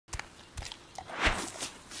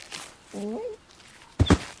Oh,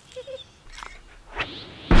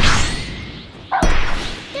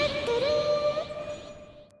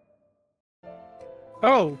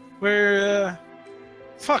 we're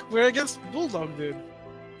fuck, we're against Bulldog, dude.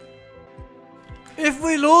 If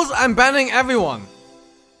we lose, I'm banning everyone.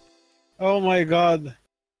 Oh my god.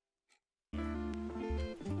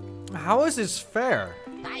 How is this fair?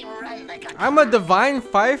 I'm a Divine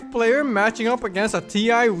 5 player matching up against a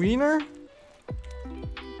TI wiener?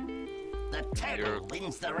 You're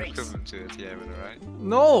equivalent to a TI winner, right?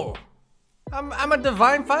 No! I'm a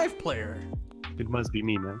Divine 5 player. It must be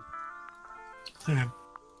me, man.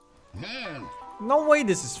 No way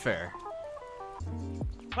this is fair.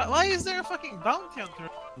 Why is there a fucking bounty on Turtle?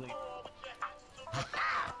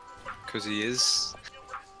 Because he is.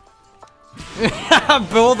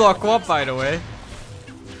 Bulldog co-op, by the way.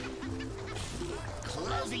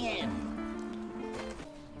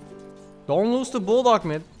 Don't lose to Bulldog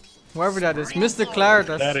mid. Whoever that is. Mr.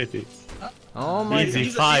 Claritas. Clarity. Oh my Easy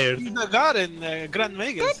god. fired. He's a god in Grand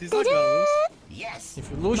Vegas. He's not gonna lose. Yes. If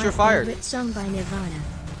you lose, you're fired. Favorite song by Nirvana.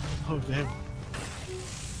 Oh damn.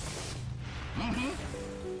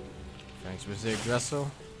 Thanks, Mr. Gresso.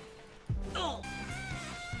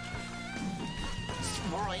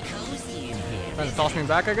 Trying to toss me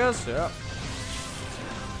back, I guess? Yeah.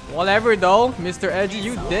 Whatever though, Mr. Edgy,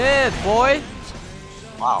 you dead, boy!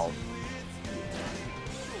 Wow.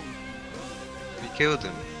 We killed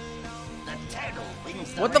him.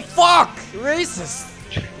 What the fuck? Racist!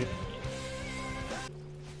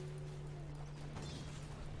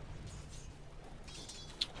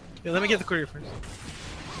 Yeah, let me get the courier first.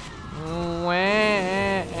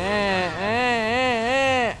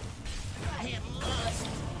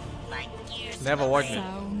 Never watched it.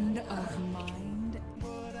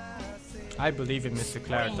 I believe in Mr.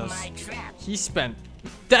 Claritas. He spent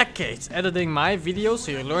decades editing my videos,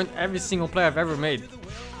 so you learned every single play I've ever made.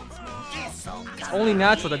 It's only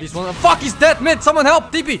natural that he's one of— Fuck, he's dead mid! Someone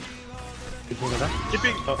help! TP!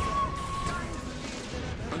 Keeping.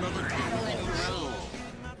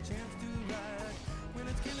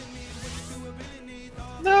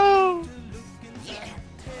 No!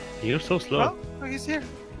 You're so slow. Oh, he's here.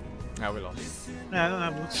 Now we lost. Yeah, I don't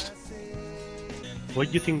have much. What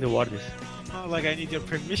do you think the word is? Not like I need your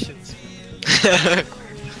permissions.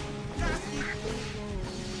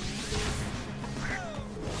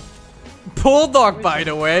 Bulldog, by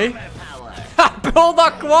the way!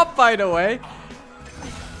 Bulldog co-op, by the way!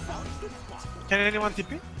 Can anyone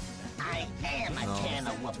TP?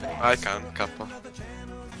 I can, Kappa.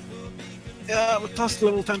 Yeah, but toss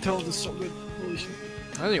level 10 talent is so good. Holy shit.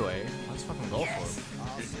 Anyway, let's fucking go for it.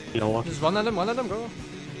 You know what? Just one of them, go.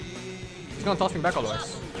 He's gonna toss me back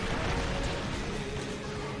otherwise.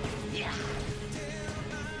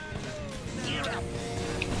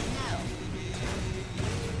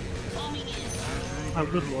 Oh,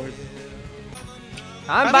 good lord.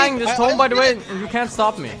 I'm buying this tome, by the way, and you can't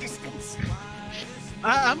stop me.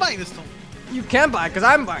 I'm buying this tome. You can't buy it, because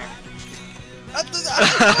I'm buying it.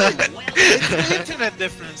 It's the internet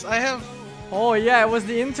difference. I have. Oh yeah, it was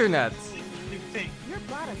the internet. Your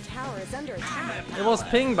bottom tower is under attack. It was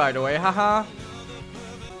ping, by the way, haha.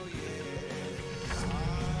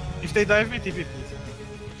 If they dive me, TP please.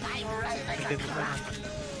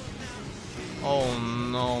 Oh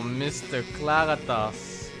no, Mr.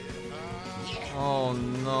 Claritas. Oh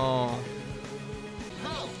no.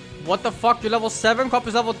 What the fuck? You're level 7, Cop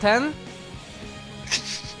is level 10?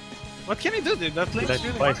 What can he do, dude? That lane's That's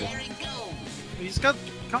really spicy. hard. He's got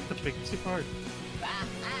counter pick. It's super hard.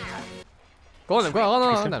 Go on,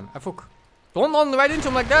 on them. I fuck. Don't run right into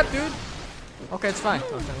him like that, dude. Okay, it's fine.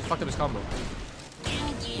 Okay, let's fuck up his combo.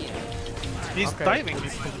 He's Okay, diving.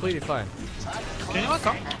 it's completely fine. Can anyone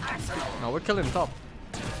come? No, we're killing top.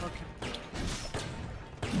 Okay.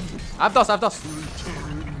 I have dust.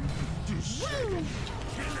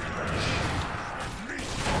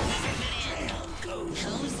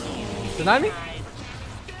 Deny me?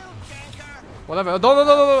 Whatever.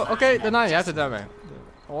 No. Okay, deny me. You have to deny me.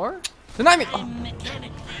 Or? Deny me! Oh.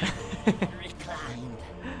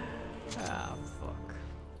 Ah, fuck.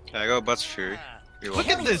 Yeah, I got Butts Fury. Look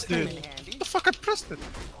at this, dude. What the fuck? I pressed it.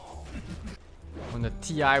 When the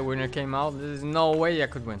TI winner came out, there's no way I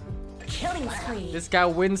could win. Killing spree. This guy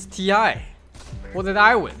wins TI. What did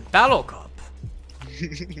I win? Battle Cup.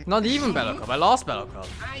 Not even Battle Cup. I lost Battle Cup.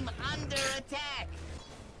 I'm under attack.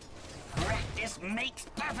 Practice makes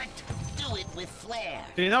perfect. Do it with flair.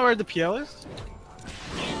 Do you know where the PL is?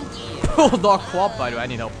 Bulldog co-op, by the way. I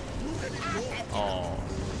need help. Oh.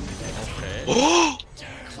 Okay.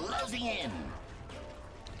 Closing in.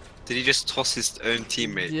 Did he just toss his own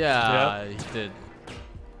teammate? Yeah, he did.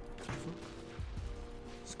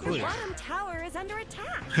 Cool. Your bottom tower is under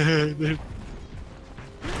attack. Dude. Your bottom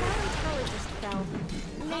tower just fell.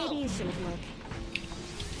 Maybe you shouldn't look.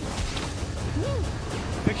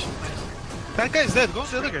 Fiction. That guy's dead. Go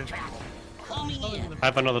to the other guy. I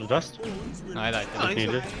have another dust. No, I died. Nice.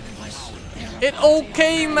 Needed. It's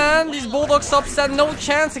okay, man. These bulldog subs stand no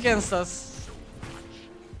chance against us.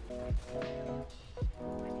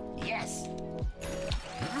 Yes.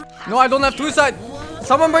 No, I don't have two side.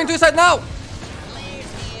 Someone bring two side now.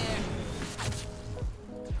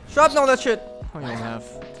 Shut down that shit. Oh, you don't have.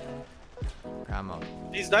 Come on.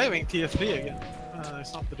 He's diving TF3 again.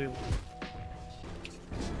 It's not the deal.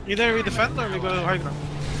 Either we defend or we go high ground.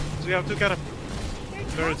 So we have two catapults.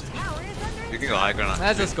 Your top tower is under You can go high ground.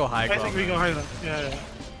 Let's just go high I think we ground. go high ground. Yeah.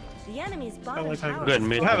 The enemy's I bottom like high tower. ground. Good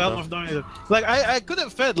mid. We have though. Helm of Dominator. Like, I could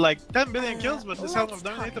have fed like 10 billion kills, but this Helm of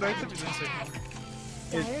Dominator item is insane.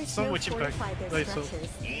 It's so much impact. Right, so.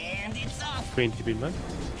 And it's off. 20 bit man.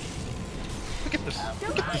 Look at this.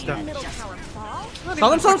 Look at this The damage. middle tower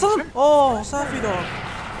fall. Stun him. Oh, Safi dog.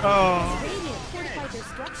 Oh, Radiant fortified their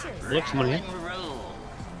structures. Look, someone here.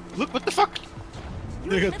 look, what the fuck?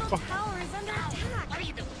 Your Look at middle fuck. tower is under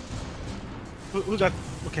attack. Who got?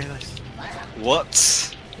 Okay, nice.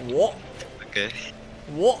 What? What? Okay.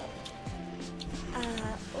 What?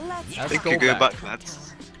 Let's I Let's think go you go back. back,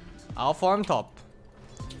 lads. I'll farm top.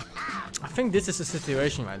 I think this is the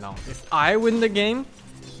situation right now. If I win the game,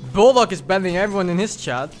 Bulldog is banning everyone in his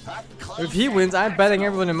chat. If he wins, I'm banning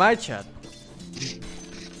everyone in my chat.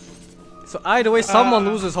 So either way, someone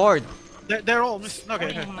loses hard. They're all missing.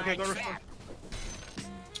 Okay, go restore.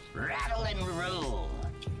 Rattle and roll.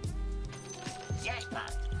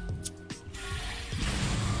 Jackpot.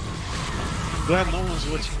 Glad no one's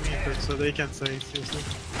watching me, so they can say seriously.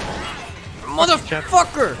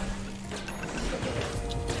 Motherfucker!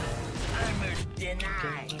 Armor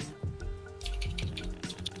denied.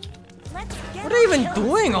 Let's get What are you even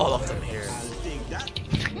doing, all of them here?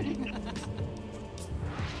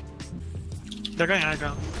 They're going high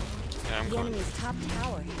ground. Yeah, I'm The going. enemy's top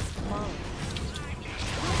tower has fallen.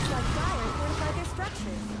 Looks like Dire fortified their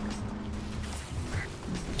structures.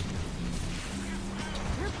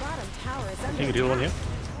 Your bottom tower is under Take a real one here.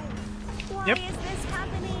 Why Yep. is this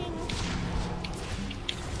happening?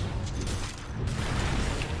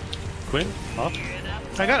 Quinn, off.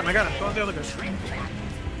 I got him. Go on the other guy.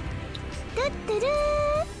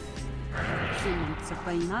 Сильница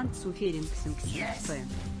Пайнан Суферин Ксенксен.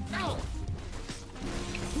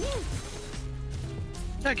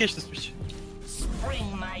 Yeah, catch the switch.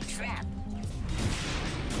 Spring my trap.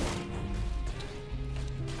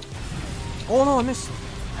 Oh no, I missed.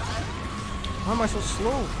 Why am I so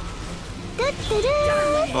slow?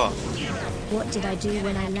 Oh, What did I do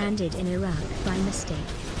when I landed in Iraq by mistake?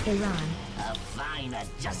 Iran. A fine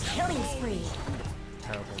adjustment. Killing spree.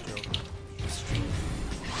 Terrible joke.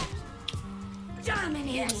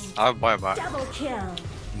 Dominating. I'll buy back. Double kill.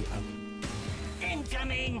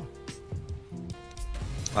 Incoming.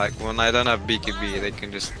 Like, when I don't have BKB, they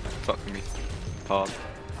can just fuck me. Hard.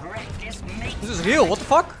 Practice makes This is real, what the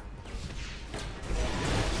fuck?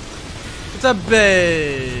 It's a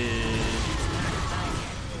bait.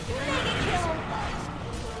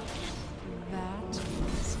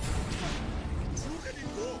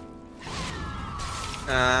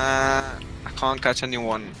 I can't catch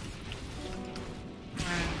anyone.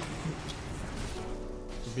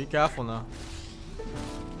 Be careful now.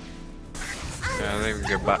 Yeah, I think we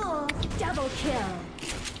get back. Double kill.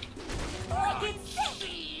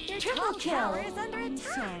 Triple kill. Is under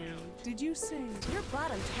attack. Did you say? Your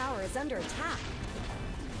bottom tower is under attack.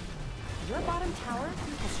 Your bottom tower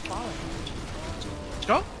has fallen.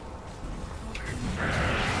 Go.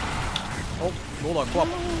 Oh, Bulldog Quap.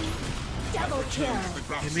 Double kill.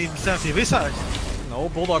 You mean Safi Visage? No,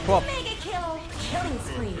 Bulldog Quap. Mega kill. Killing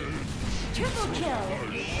spree. Triple kill.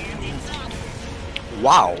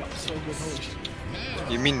 Wow! So good, holy shit.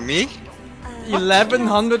 You mean me?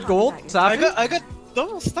 1100 gold, Safi? I got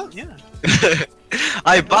double stun, yeah.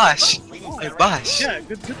 I bash! I bash! Yeah,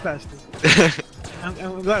 good bastard.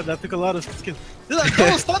 I'm glad that took a lot of skill. Dude, I'm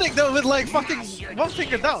double stunning though with like fucking one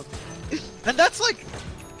finger down. And that's like,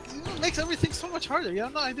 makes everything so much harder, you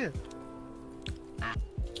have no idea.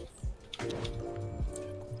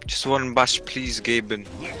 Just one bash, please, Gaben.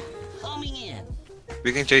 homing in.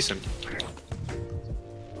 We can chase him.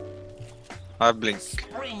 I blink.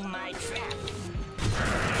 Spring my trap.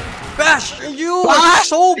 Bash! You are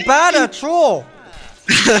so bad at troll!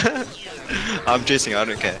 I'm chasing, I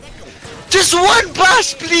don't care. Just one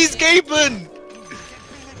bash, please, Gaben!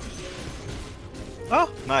 Oh,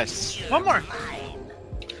 Nice. one more.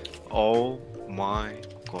 Oh my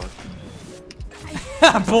god.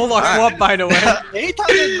 Bulldog swap, by the way.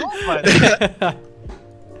 800 gold, man.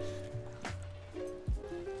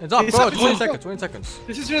 It's up, It's bro. up, 20 go. seconds, 20 seconds.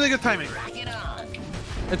 This is really good timing.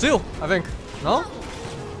 It's heal, I think. No?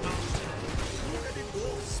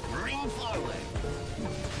 Spring forward.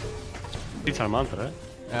 It's our mantra, right?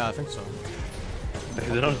 Yeah, I think so.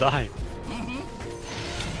 They don't die.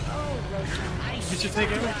 Did you take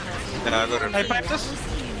it? Yeah, I got it. I pipe this?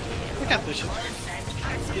 We can't do shit.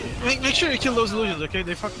 Make sure you kill those illusions, okay?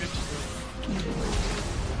 They fuck me up.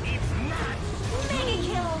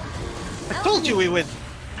 I told you we win.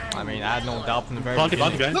 I mean, I had no doubt from the very Bounty,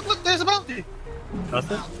 beginning. bounty, guys. Look, there's a bounty.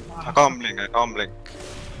 That's it? I can't blink, I can't blink.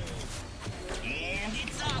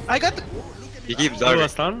 I got the... He keeps Do a zagging.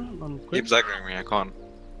 stun on quick. Keeps zagging me, I can't.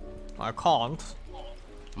 I can't.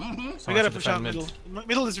 We gotta push out middle.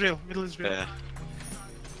 Middle is real. Middle is real. Yeah.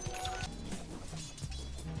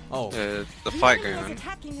 Oh. The fight going Is on.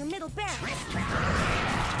 attacking your middle barracks.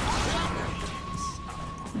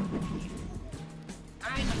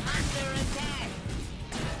 I'm under attack.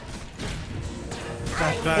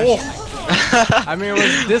 Bash. Oh. I mean, it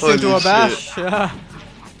was this Holy into a shit. bash. Yeah.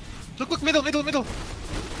 Look, middle.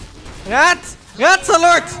 Rat! Rat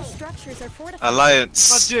alert! Our structures are fortified. What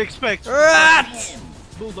Alliance. do you expect? Rat!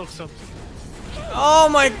 Bulldog subs. Oh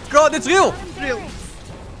my god, it's real! Real.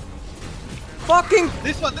 Fucking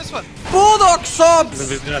This one. Bulldog subs! Will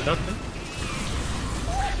we do that, Dota?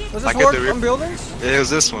 Does I this get work the on buildings? Yeah, it was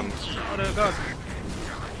this one. Oh my god.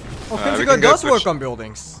 Oh, we Quincy can go does push. work on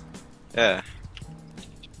buildings. Yeah.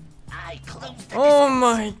 I closed the Oh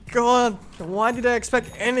my god. Why did I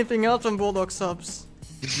expect anything else from Bulldog subs?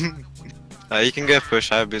 You can get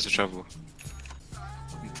push, I have a bit of trouble.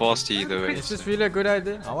 I'm fast either way. Is this really a good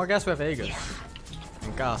idea? Oh, I guess we have Aegis.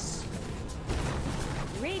 And gas.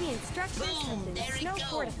 Radiant structures have been snow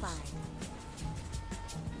fortified.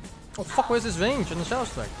 Oh fuck, where's this range on the Shadow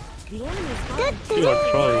Strike? The enemy's bottom You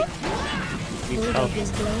are Troy. Needs help. killing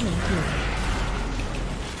spree.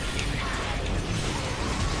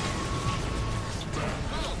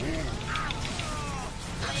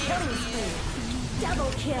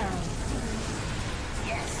 Double kill.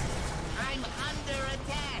 I'm under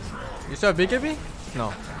attack. You still have BKB?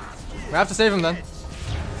 No. We have to save him then.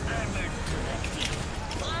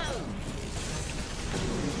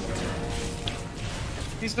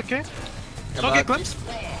 He's okay. Yeah, Don't get but- glimpsed.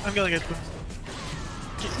 I'm gonna get glimpsed.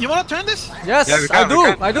 You wanna turn this? Yes, Yeah, we can, we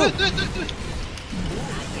can. I do. Do it.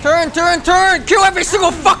 Turn! Kill every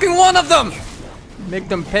single fucking one of them! Make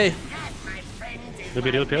them pay. Do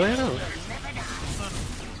we real kill here? Or?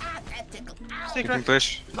 Stay You can cracked.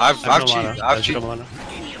 push. I've No cheated, mana. I've No cheated. mana.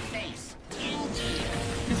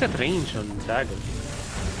 He's at range on dagger.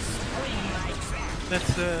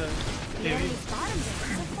 That's The AV. enemy's bottom barracks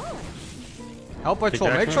are falling. Help our Big troll.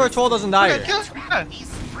 Make dragon. sure our troll doesn't die Yeah, here. kill him. Yeah.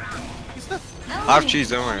 He's dead. I've cheese,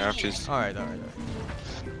 don't worry, I've cheese. Alright.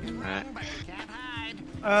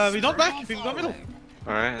 Alright, We don't back. We can go middle.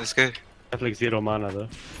 alright, let's go. I have like 0 mana though.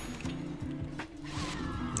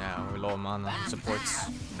 Yeah, we're low on mana. Supports.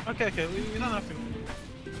 Okay. We don't have to.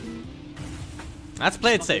 Let's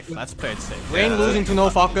play it safe. We ain't losing to no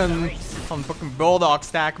fucking some fucking Bulldog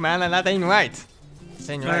stack, man, and that ain't right. This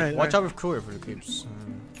ain't right. Right, Watch right. out with courier for the creeps.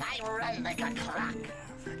 I run like a clock.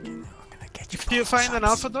 Do you find an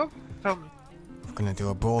alpha dog? Tell me. We're gonna do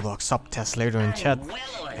a Bulldog sub test later in chat.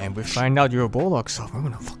 And we find out you're a Bulldog sub. We're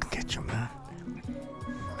gonna fucking get you, man.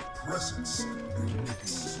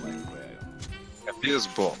 I feel this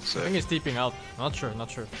ball, I so. think he's deeping out. Not sure. No.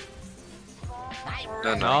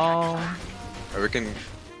 No. We can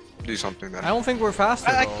do something then. I don't think we're faster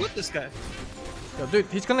I though. quit this guy. Yo, dude,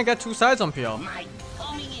 he's gonna get 2 sides on PL. My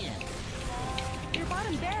coming in. Your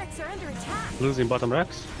bottom barracks are under attack. Losing bottom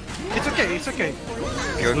racks. It's okay.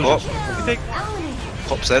 Kill Cop, We take.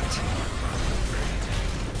 Cop set. The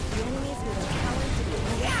enemies with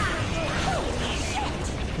a power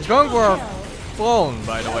to He's going for a throne,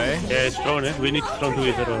 by the way. Yeah, it's thrown it. We need to throw to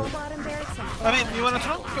either or. bottom barracks are I mean, you wanna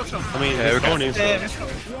throw? Go throw. I mean, Yeah, it's we thrown can- in, so.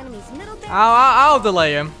 the enemy's middle barracks. I'll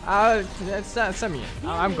delay him. Send me in.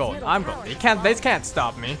 I'm going. They can't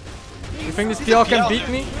stop me. You think this PL can beat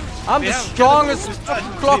me? I'm the Yeah. strongest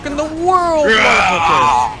fucking clock in the world,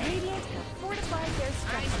 motherfuckers. Radiant have fortified their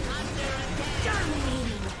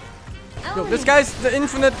structures. Yo, this guy's the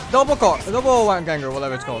infinite double ganger,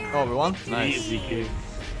 whatever it's called. Oh, we won? Nice. Easy kill.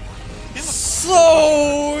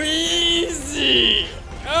 So easy!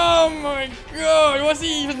 Oh my god, was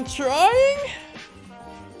he even trying?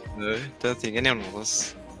 No, don't think anyone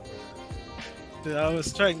was. Dude, I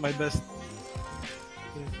was trying my best.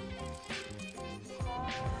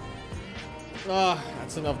 Ah,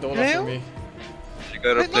 that's enough Dota Real? for me.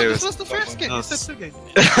 gotta Wait, play no, with this was the first game. You us. said 2 games. No,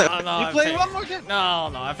 You I play think- one more game.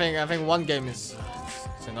 No, I think one game is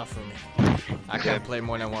enough for me. I can't play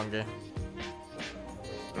more than one game.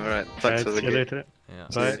 Alright, thanks for See the you game. later. Yeah.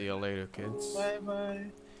 Bye. See you later, kids. Bye bye.